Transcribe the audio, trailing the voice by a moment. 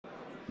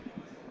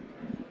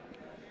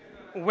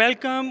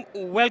Welcome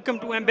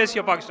to Embassy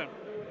of Pakistan.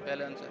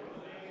 Well answer.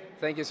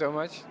 Thank you so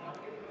much.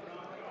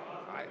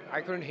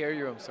 I couldn't hear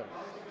you, I'm sorry.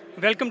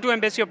 Welcome to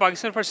Embassy of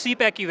Pakistan for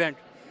CPAC event.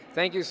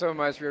 Thank you so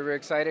much. We're very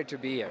excited to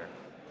be here.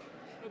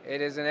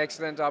 It is an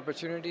excellent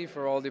opportunity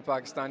for all the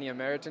Pakistani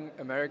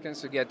Americans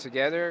to get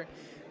together,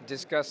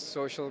 discuss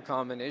social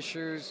common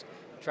issues,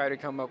 try to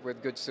come up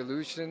with good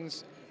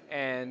solutions,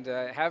 and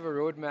have a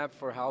roadmap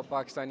for how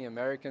Pakistani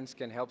Americans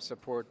can help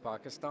support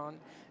Pakistan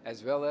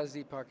as well as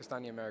the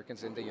Pakistani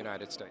Americans in the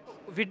United States.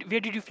 Where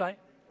did you fly?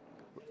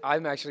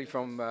 I'm actually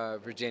from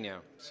Virginia,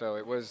 so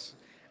it was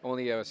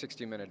only a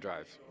 60-minute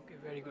drive. Okay,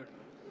 very good.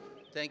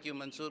 Thank you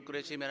Mansoor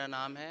Qureshi मेरा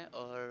नाम है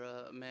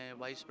और मैं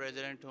vice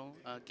president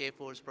हूँ के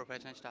force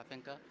professional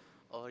staffing का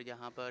और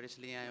यहाँ पर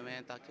इसलिए आए हुए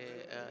हैं ताकि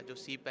जो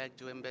सी पैक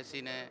जो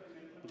एम्बेसी ने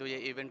जो ये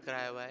इवेंट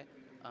कराया हुआ है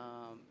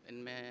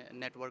इनमें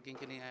नेटवर्किंग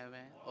के लिए आए हुए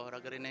हैं और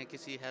अगर इन्हें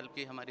किसी हेल्प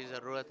की हमारी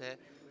ज़रूरत है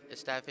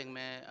स्टाफिंग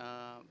में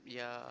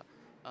या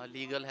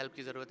लीगल हेल्प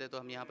की ज़रूरत है तो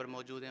हम यहाँ पर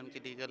मौजूद हैं उनकी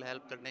लीगल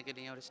हेल्प करने के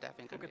लिए और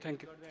स्टाफिंग Okay, करने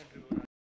के लिए thank you.